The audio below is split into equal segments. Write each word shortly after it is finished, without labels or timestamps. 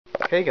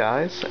Hey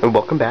guys, and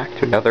welcome back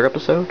to another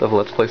episode of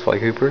Let's Play Sly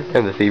Cooper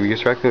and the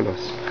Thievius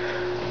Racoonus.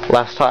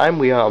 Last time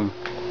we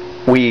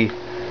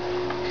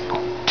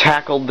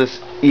tackled this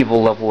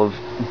evil level of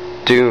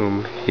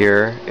doom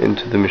here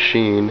into the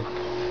machine,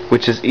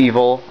 which is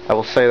evil. I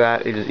will say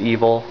that it is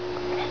evil.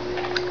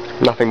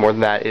 Nothing more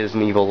than that. It is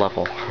an evil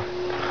level.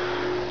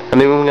 And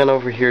then we went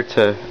over here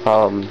to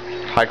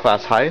high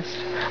class heist.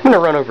 I'm gonna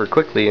run over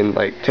quickly and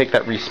like take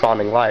that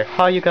respawning life.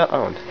 How you got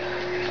owned?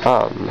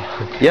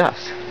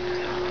 Yes.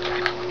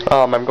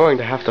 I'm going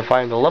to have to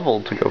find a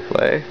level to go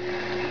play.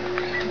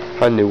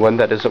 A new one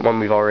that isn't one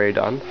we've already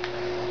done.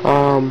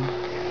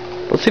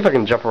 Let's see if I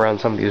can jump around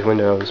some of these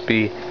windows.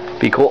 Be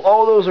cool.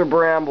 Oh, those are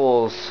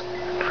brambles!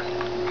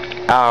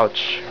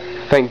 Ouch.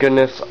 Thank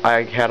goodness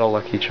I had a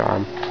lucky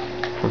charm.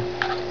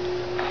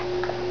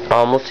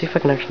 Let's see if I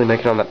can actually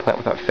make it on that plant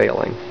without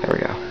failing. There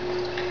we go.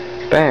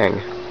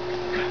 Bang.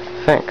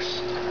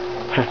 Thanks.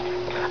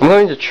 I'm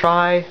going to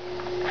try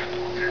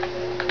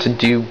to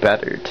do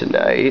better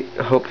tonight.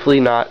 Hopefully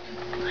not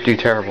do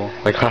terrible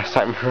like last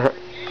time.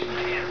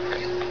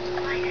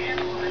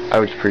 I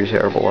was pretty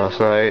terrible last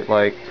night,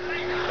 like,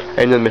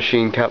 and the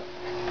machine kept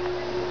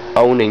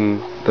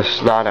owning the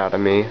snot out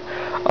of me.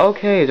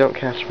 Okay, don't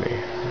catch me.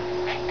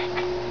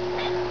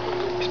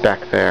 He's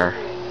back there.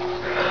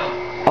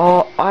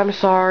 Oh, I'm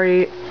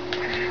sorry,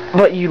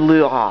 but you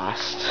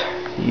lost.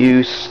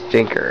 You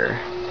stinker.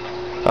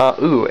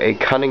 Ooh, a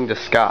cunning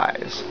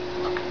disguise.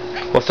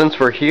 Well, since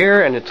we're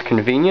here and it's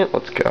convenient,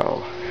 let's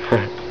go.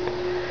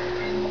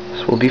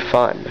 This will be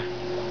fun.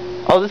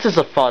 Oh, this is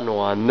a fun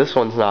one. This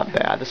one's not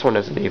bad. This one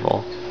isn't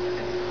evil.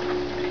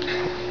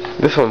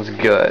 This one's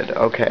good.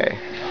 Okay.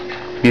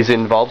 Because it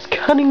involves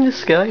cunning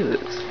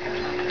disguises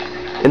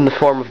in the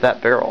form of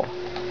that barrel.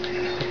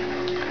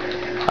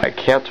 I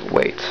can't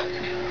wait.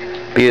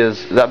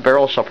 Because that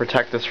barrel shall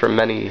protect us from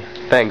many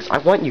things. I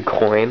want you,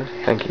 coin.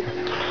 Thank you.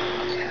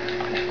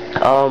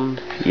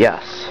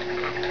 Yes.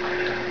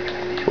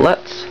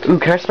 Let's... Ooh,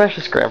 can I smash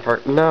this grandfather?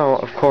 No,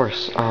 of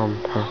course.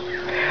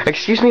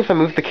 Excuse me if I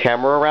move the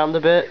camera around a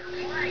bit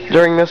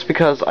during this,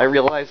 because I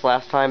realized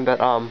last time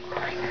that,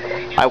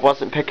 I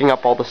wasn't picking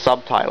up all the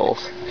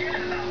subtitles.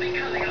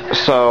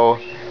 So,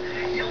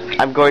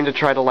 I'm going to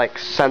try to, like,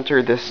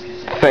 center this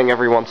thing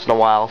every once in a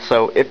while,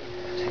 so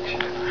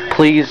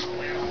please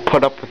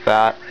put up with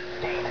that.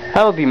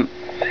 That would be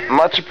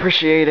much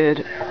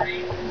appreciated.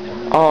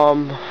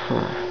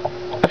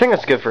 I think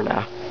that's good for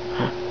now.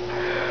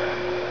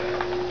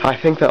 I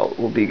think that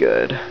will be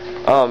good.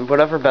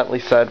 Whatever Bentley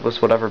said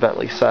was whatever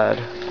Bentley said.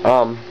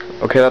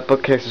 Okay, that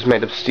bookcase is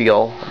made of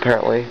steel,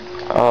 apparently.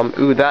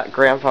 Ooh, that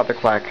grandfather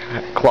clack.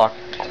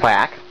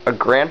 A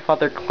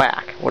grandfather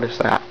clack. What is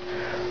that?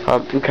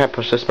 Ooh, can I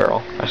push this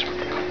barrel?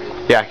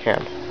 Yeah, I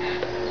can.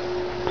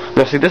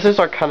 Now, see, this is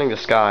our cunning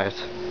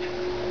disguise.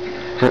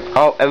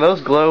 Oh, and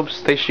those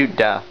globes, they shoot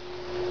death.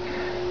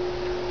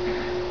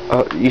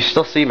 Oh, you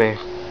still see me.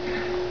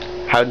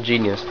 How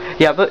ingenious.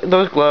 Yeah,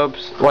 those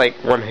globes, like,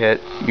 one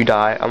hit, you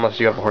die, unless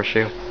you have a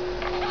horseshoe.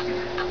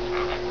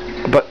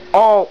 But,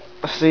 oh,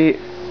 see,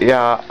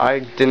 yeah, I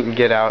didn't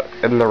get out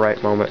in the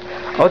right moment.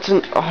 Oh,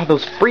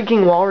 those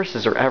freaking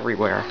walruses are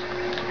everywhere.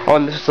 Oh,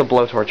 and this is the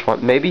blowtorch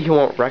one. Maybe he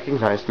won't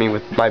recognize me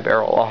with my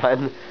barrel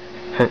on.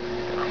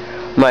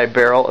 My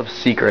barrel of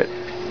secret.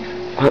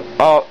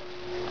 Oh,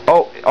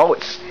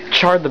 it's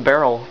charred the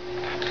barrel.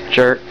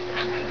 Jerk.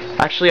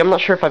 Actually, I'm not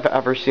sure if I've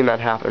ever seen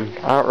that happen.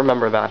 I don't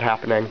remember that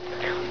happening.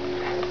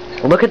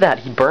 Look at that,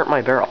 he burnt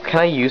my barrel.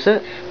 Can I use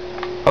it?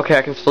 Okay,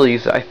 I can still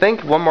use it. I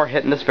think one more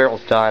hit and this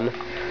barrel's done.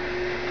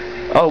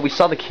 Oh, we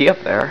saw the key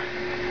up there.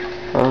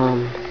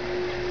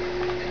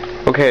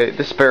 Okay,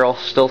 this barrel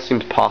still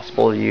seems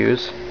possible to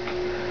use.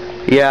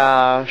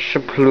 Yeah,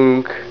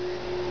 shaplunk.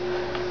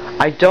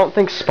 I don't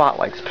think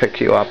spotlights pick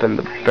you up in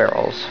the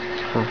barrels.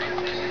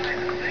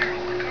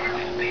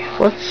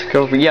 Let's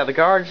go over. Yeah, the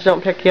guards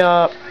don't pick you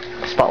up.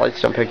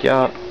 Spotlights don't pick you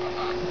up.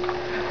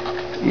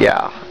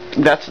 Yeah.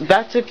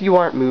 That's if you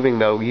aren't moving,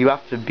 though. You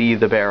have to be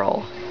the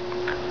barrel.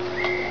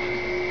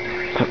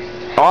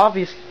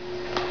 Obvious.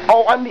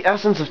 Oh, I'm the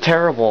essence of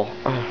terrible.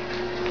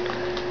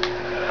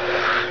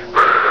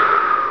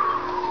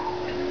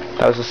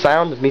 That was the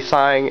sound of me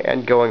sighing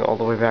and going all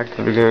the way back to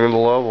the beginning of the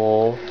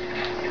level.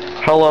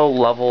 Hello,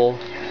 level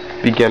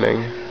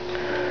beginning.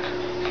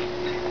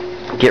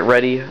 Get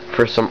ready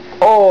for some...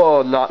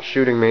 Oh, not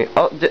shooting me.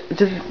 Oh,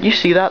 did you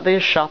see that? They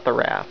just shot the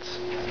rats.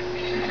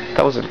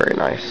 That wasn't very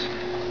nice.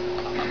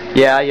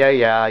 Yeah,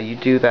 you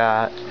do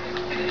that.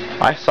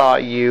 I saw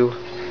you.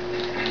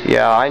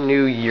 Yeah, I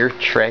knew your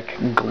trick,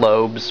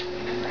 globes.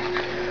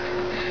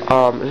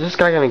 Is this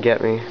guy gonna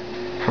get me?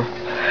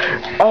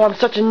 Oh, I'm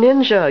such a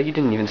ninja! You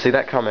didn't even see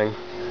that coming.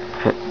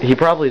 He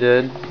probably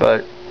did,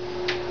 but...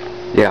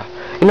 Yeah.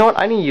 You know what?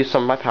 I need to use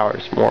some of my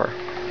powers more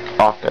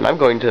often. I'm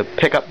going to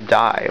pick up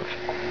dive.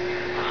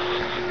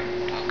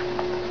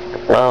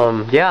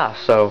 Yeah,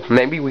 so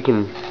maybe we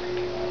can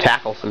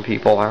tackle some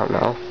people, I don't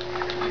know.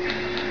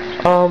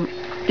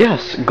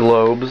 Yes,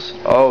 globes.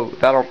 Oh,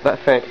 that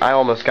thing, I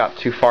almost got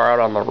too far out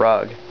on the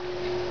rug.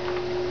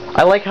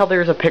 I like how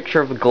there's a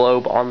picture of the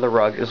globe on the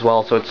rug as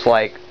well, so it's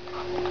like,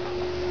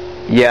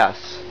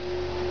 yes,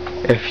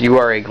 if you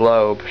are a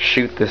globe,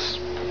 shoot this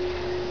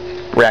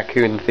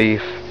raccoon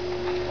thief.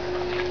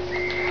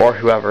 Or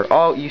whoever.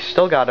 Oh, you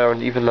still got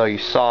owned even though you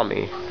saw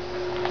me.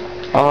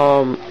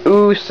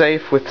 Ooh,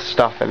 safe with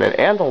stuff in it,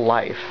 and a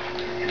life.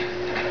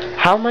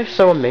 How am I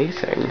so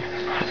amazing?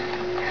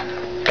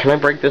 Can I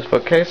break this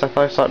bookcase? I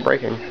thought I saw it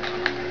breaking.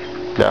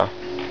 No.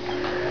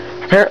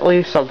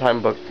 Apparently,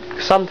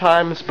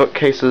 sometimes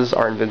bookcases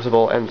are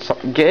invincible, and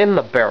get in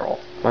the barrel.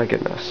 My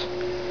goodness.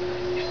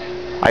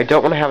 I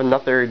don't want to have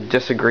another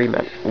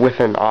disagreement with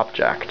an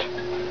object.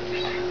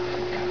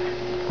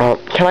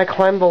 Can I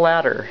climb the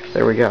ladder?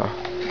 There we go.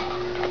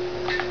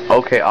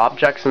 Okay,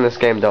 objects in this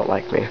game don't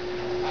like me.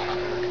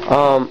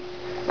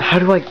 How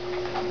do I...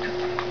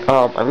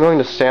 I'm going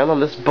to stand on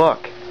this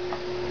book.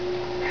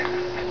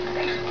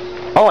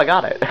 Oh, I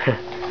got it.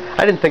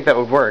 I didn't think that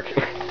would work.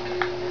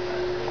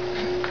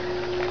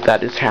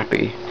 That is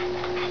happy.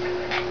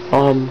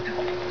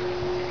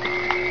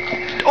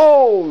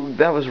 Oh,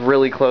 that was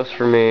really close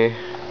for me.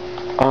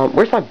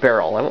 Where's my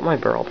barrel? I want my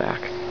barrel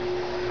back.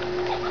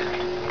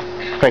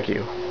 Thank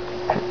you.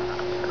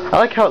 I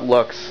like how it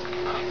looks.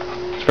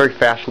 It's very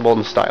fashionable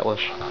and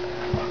stylish.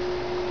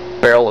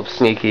 Barrel of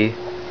sneaky.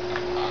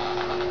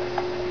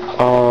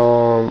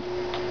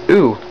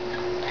 Ooh.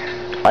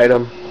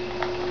 Item.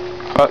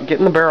 Get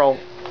in the barrel.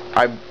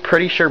 I'm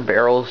pretty sure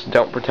barrels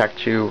don't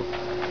protect you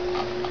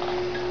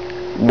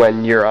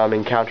when you're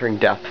encountering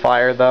death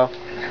fire, though.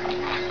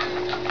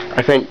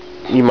 I think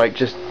you might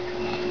just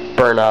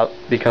burn up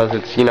because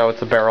it's, you know,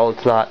 it's a barrel.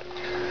 It's not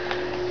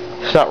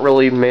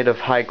really made of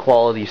high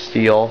quality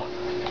steel.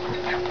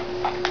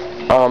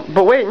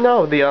 But wait,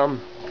 no, the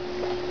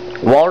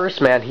walrus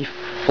man, he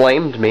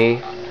flamed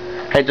me.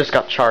 I just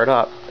got charred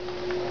up.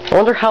 I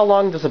wonder how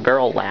long does a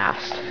barrel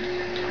last?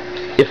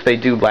 If they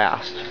do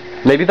last.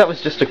 Maybe that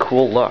was just a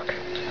cool look.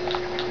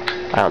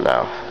 I don't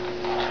know.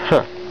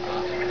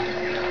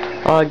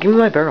 Huh. Give me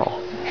my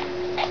barrel.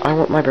 I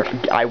want my barrel.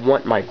 I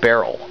want my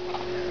barrel.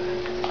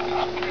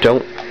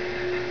 Don't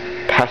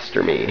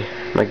pester me.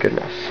 My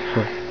goodness.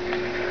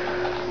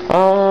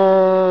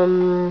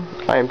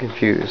 I am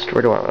confused.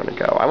 Where do I want to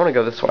go? I want to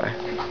go this way.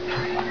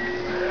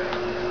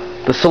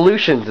 The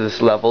solution to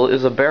this level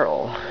is a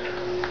barrel.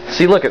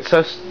 See, look, it's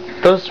so...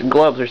 Those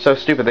globes are so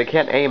stupid. They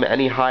can't aim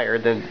any higher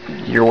than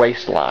your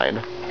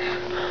waistline.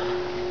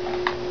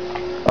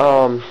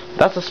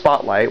 That's a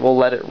spotlight. We'll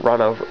let it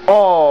run over.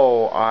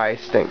 Oh, I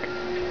stink.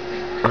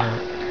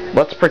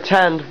 Let's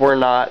pretend we're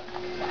not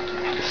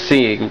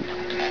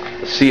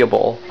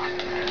seeable.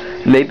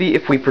 Maybe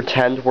if we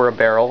pretend we're a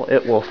barrel,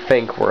 it will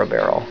think we're a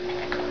barrel.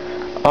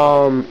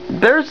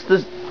 There's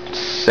the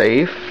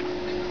safe,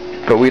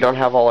 but we don't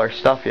have all our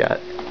stuff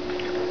yet.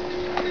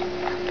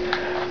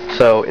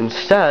 So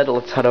instead,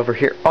 let's head over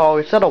here. Oh,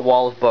 it's at a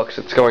wall of books.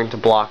 It's going to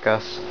block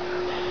us.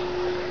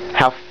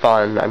 How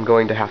fun. I'm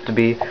going to have to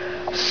be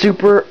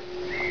super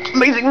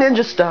amazing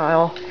ninja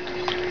style.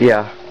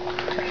 Yeah.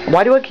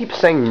 Why do I keep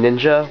saying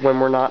ninja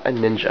when we're not a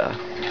ninja?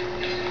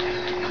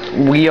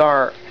 We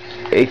are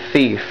a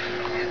thief.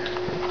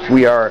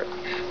 We are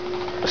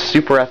a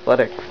super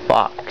athletic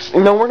fox.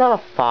 No, we're not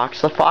a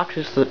fox. The fox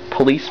is the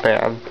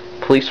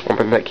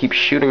policewoman that keeps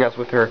shooting us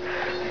with her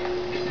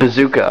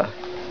bazooka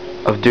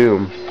of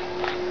doom.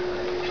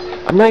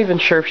 I'm not even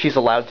sure if she's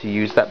allowed to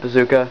use that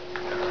bazooka.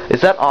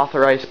 Is that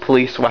authorized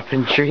police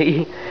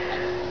weaponry?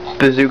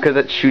 Bazooka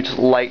that shoots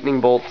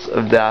lightning bolts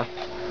of death.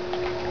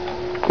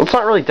 Well, it's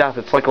not really death,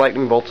 it's like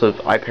lightning bolts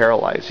of I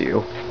paralyze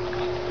you.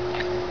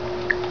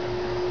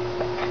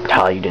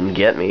 Ah, you didn't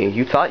get me.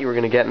 You thought you were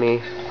gonna get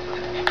me.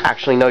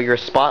 Actually, no, you're a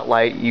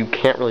spotlight. You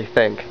can't really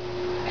think.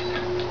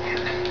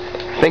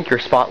 Think your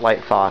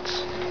spotlight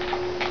thoughts.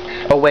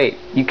 Oh wait,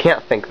 you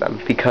can't think them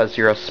because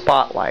you're a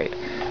spotlight.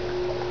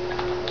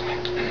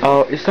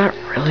 Oh, is that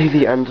really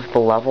the end of the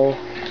level?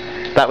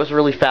 That was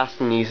really fast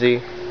and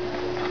easy.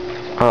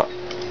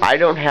 I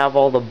don't have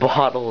all the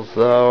bottles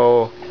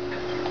though.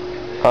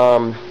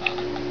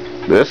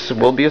 This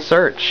will be a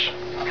search.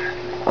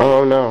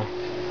 Oh no.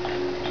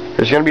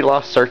 There's gonna be a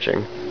lot of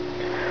searching.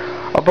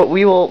 But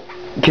we will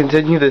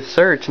continue this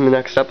search in the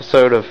next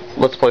episode of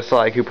Let's Play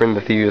Sly Cooper and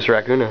the Thievius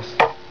Racoonus.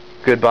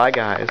 Goodbye,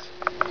 guys.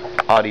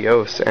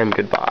 Adios and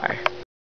goodbye.